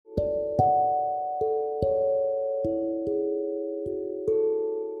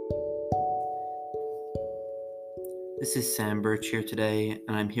This is Sam Burch here today,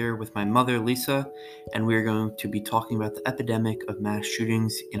 and I'm here with my mother, Lisa, and we're going to be talking about the epidemic of mass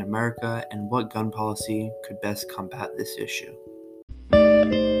shootings in America and what gun policy could best combat this issue.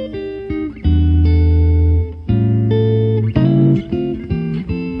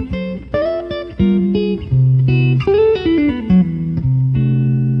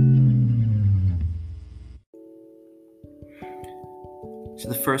 So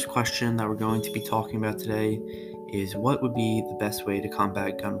the first question that we're going to be talking about today is what would be the best way to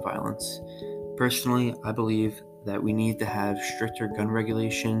combat gun violence? Personally, I believe that we need to have stricter gun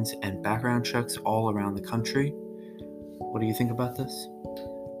regulations and background checks all around the country. What do you think about this?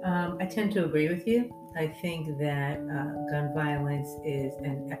 I tend to agree with you. I think that gun violence is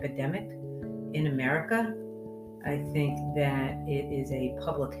an epidemic in America. I think that it is a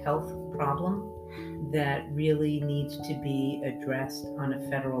public health problem that really needs to be addressed on a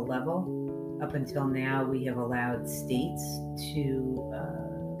federal level. Up until now, we have allowed states to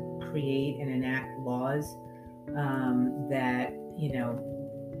create and enact laws that,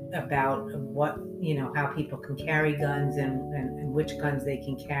 about what, how people can carry guns and which guns they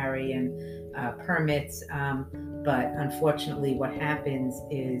can carry and permits. But unfortunately, what happens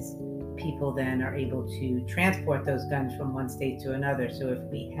is people then are able to transport those guns from one state to another. So if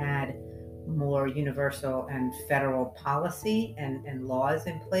we had more universal and federal policy and laws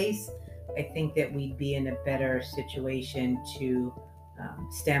in place, I think that we'd be in a better situation to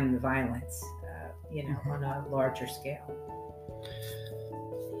stem the violence, on a larger scale.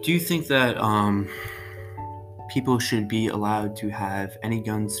 Do you think that people should be allowed to have any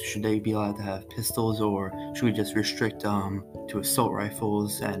guns? Should they be allowed to have pistols, or should we just restrict to assault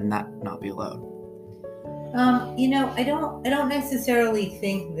rifles and that not be allowed? I don't necessarily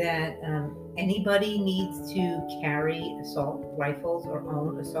think that anybody needs to carry assault rifles or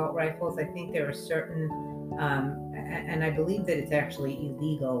own assault rifles. I think there are certain, and I believe that it's actually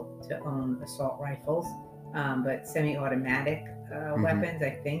illegal to own assault rifles, but semi-automatic weapons,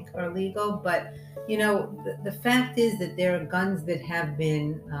 I think, are legal. But, the fact is that there are guns that have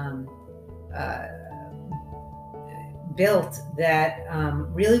been built that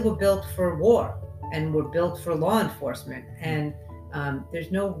really were built for war and were built for law enforcement. And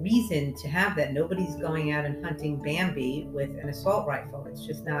there's no reason to have that. Nobody's going out and hunting Bambi with an assault rifle.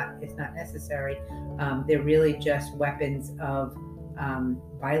 It's not necessary. They're really just weapons of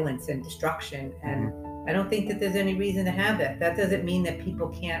violence and destruction. And I don't think that there's any reason to have that. That doesn't mean that people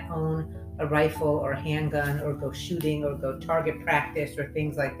can't own a rifle or a handgun or go shooting or go target practice or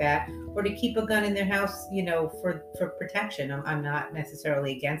things like that, or to keep a gun in their house, for protection. I'm not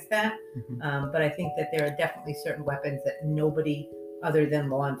necessarily against that, but I think that there are definitely certain weapons that nobody other than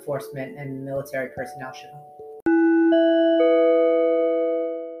law enforcement and military personnel should own.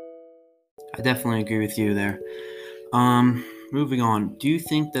 I definitely agree with you there. Moving on, do you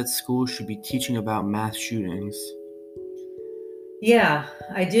think that schools should be teaching about mass shootings? Yeah,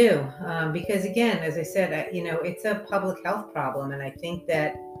 I do. Because again, as I said, it's a public health problem. And I think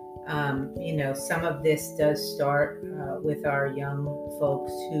that, some of this does start with our young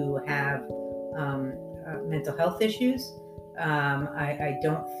folks who have mental health issues. I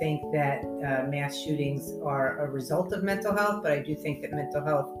don't think that mass shootings are a result of mental health, but I do think that mental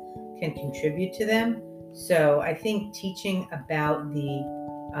health can contribute to them. So I think teaching about the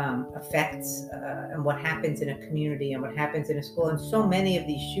effects and what happens in a community and what happens in a school, and so many of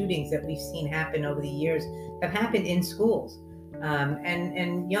these shootings that we've seen happen over the years have happened in schools.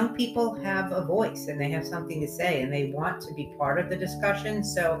 And young people have a voice and they have something to say and they want to be part of the discussion.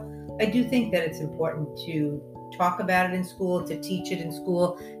 So I do think that it's important to talk about it in school, to teach it in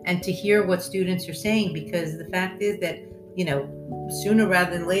school, and to hear what students are saying, because the fact is that, sooner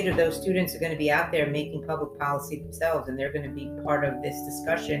rather than later, those students are going to be out there making public policy themselves, and they're going to be part of this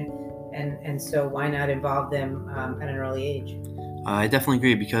discussion. And so why not involve them at an early age? I definitely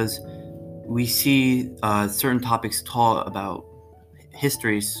agree, because we see certain topics taught about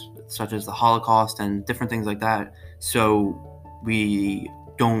histories, such as the Holocaust and different things like that. So we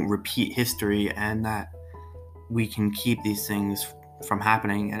don't repeat history, and that we can keep these things from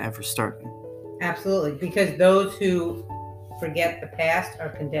happening and ever starting. Absolutely, because those who forget the past are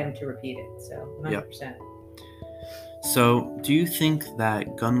condemned to repeat it. So 100%. Yep. So do you think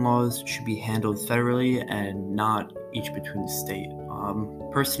that gun laws should be handled federally and not each between the state?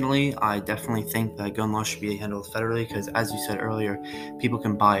 Personally, I definitely think that gun laws should be handled federally, because as you said earlier, people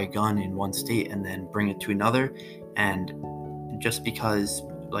can buy a gun in one state and then bring it to another. And just because,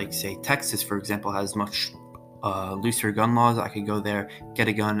 like, say, Texas, for example, has much looser gun laws, I could go there, get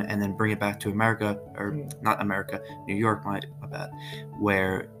a gun, and then bring it back to America, or not America, New York, my bad,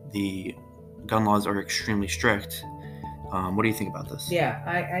 where the gun laws are extremely strict. What do you think about this? Yeah,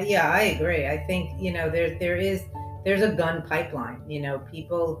 I agree. I think, there's a gun pipeline.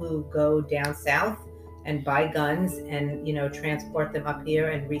 People who go down south and buy guns and transport them up here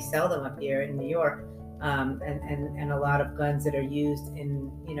and resell them up here in New York, and a lot of guns that are used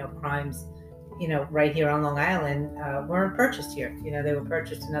in crimes, right here on Long Island, weren't purchased here. They were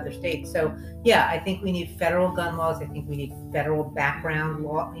purchased in other states. So yeah, I think we need federal gun laws. I think we need federal background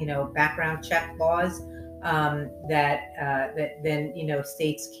law, background check laws, that then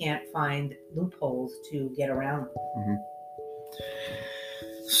states can't find loopholes to get around them. Mm-hmm.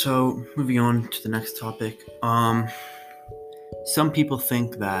 So moving on to the next topic, some people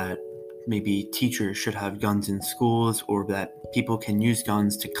think that maybe teachers should have guns in schools, or that people can use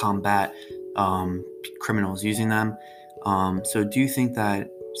guns to combat criminals using them. So do you think that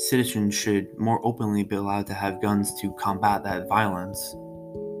citizens should more openly be allowed to have guns to combat that violence?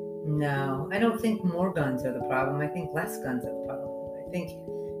 No, I don't think more guns are the problem. I think less guns are the problem. I think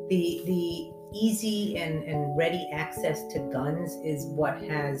the easy and ready access to guns is what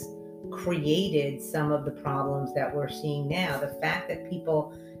has created some of the problems that we're seeing now. The fact that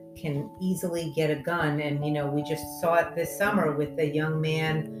people can easily get a gun, and we just saw it this summer with the young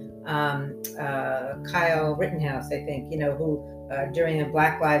man, Kyle Rittenhouse, I think, who during a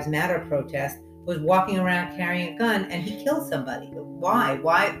Black Lives Matter protest was walking around carrying a gun, and he killed somebody. Why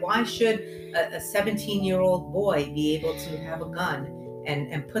should a 17-year-old boy be able to have a gun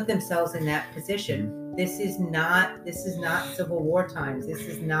and put themselves in that position? This is not Civil War times. This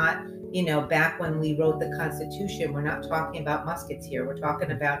is not back when we wrote the Constitution. We're not talking about muskets here. We're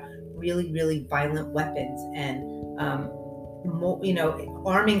talking about really, really violent weapons, and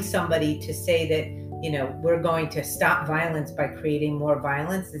arming somebody to say that we're going to stop violence by creating more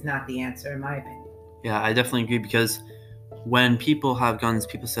violence is not the answer, in my opinion. Yeah, I definitely agree, because when people have guns,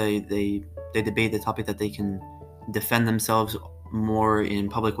 people say they debate the topic that they can defend themselves more in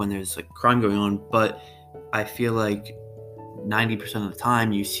public when there's like crime going on. But I feel like 90% of the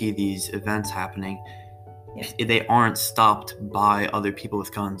time you see these events happening, they aren't stopped by other people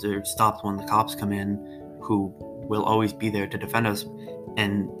with guns. They're stopped when the cops come in, who will always be there to defend us.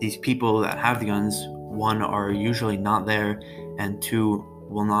 And these people that have the guns, one, are usually not there, and two,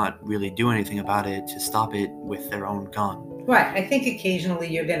 will not really do anything about it to stop it with their own gun. Right. I think occasionally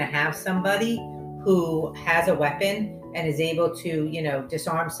you're going to have somebody who has a weapon and is able to,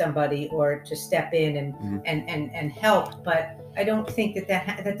 disarm somebody or to step in and help. But I don't think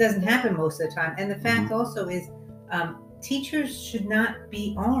that doesn't happen most of the time. And the fact also is, teachers should not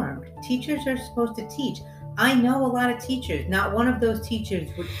be armed. Teachers are supposed to teach. I know a lot of teachers. Not one of those teachers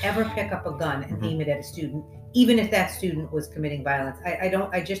would ever pick up a gun and aim it at a student, even if that student was committing violence.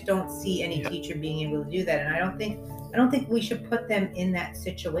 I just don't see any teacher being able to do that. And I don't think we should put them in that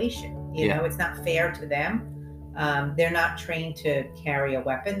situation. It's not fair to them. They're not trained to carry a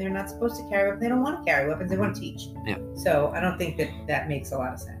weapon. They're not supposed to carry a weapon. They don't want to carry weapons. They want to teach. Yeah. So I don't think that makes a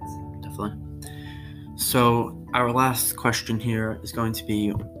lot of sense. Definitely. So our last question here is going to be,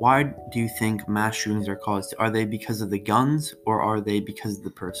 why do you think mass shootings are caused? Are they because of the guns, or are they because of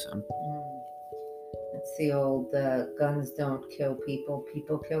the person? It's the old guns don't kill people,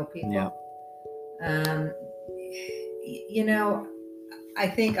 people kill people. Yeah. I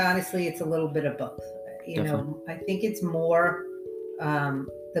think honestly it's a little bit of both. I think it's more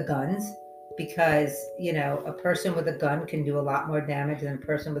the guns, because a person with a gun can do a lot more damage than a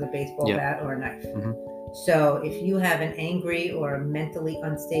person with a baseball bat or a knife. So if you have an angry or a mentally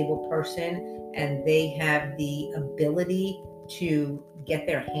unstable person and they have the ability to get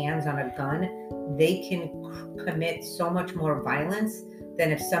their hands on a gun, they can commit so much more violence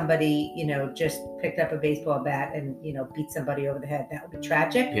than if somebody just picked up a baseball bat and beat somebody over the head. That would be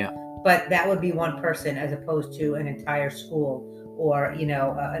tragic. Yeah. But that would be one person as opposed to an entire school, or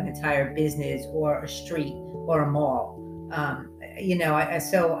an entire business, or a street, or a mall.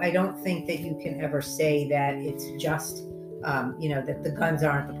 So I don't think that you can ever say that it's just that the guns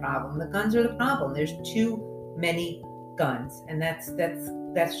aren't the problem. The guns are the problem. There's too many guns, and that's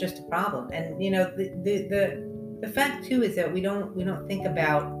just a problem. And the fact too is that we don't think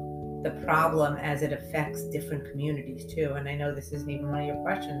about the problem as it affects different communities too. And I know this isn't even one of your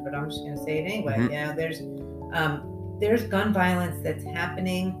questions, but I'm just going to say it anyway. There's gun violence that's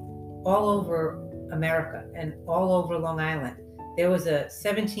happening all over America and all over Long Island. There was a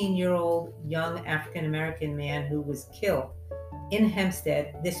 17-year-old young African-American man who was killed in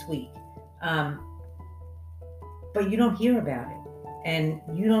Hempstead this week. But you don't hear about it. And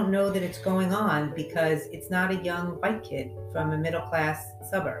you don't know that it's going on because it's not a young white kid from a middle-class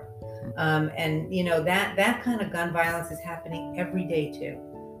suburb. And that kind of gun violence is happening every day too.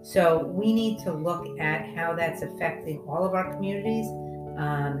 So we need to look at how that's affecting all of our communities,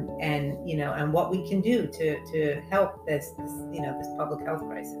 and what we can do to help this public health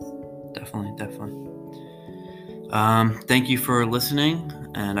crisis. Definitely. Thank you for listening,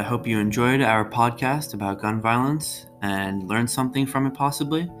 and I hope you enjoyed our podcast about gun violence and learned something from it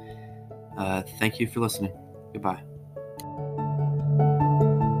possibly. Thank you for listening. Goodbye.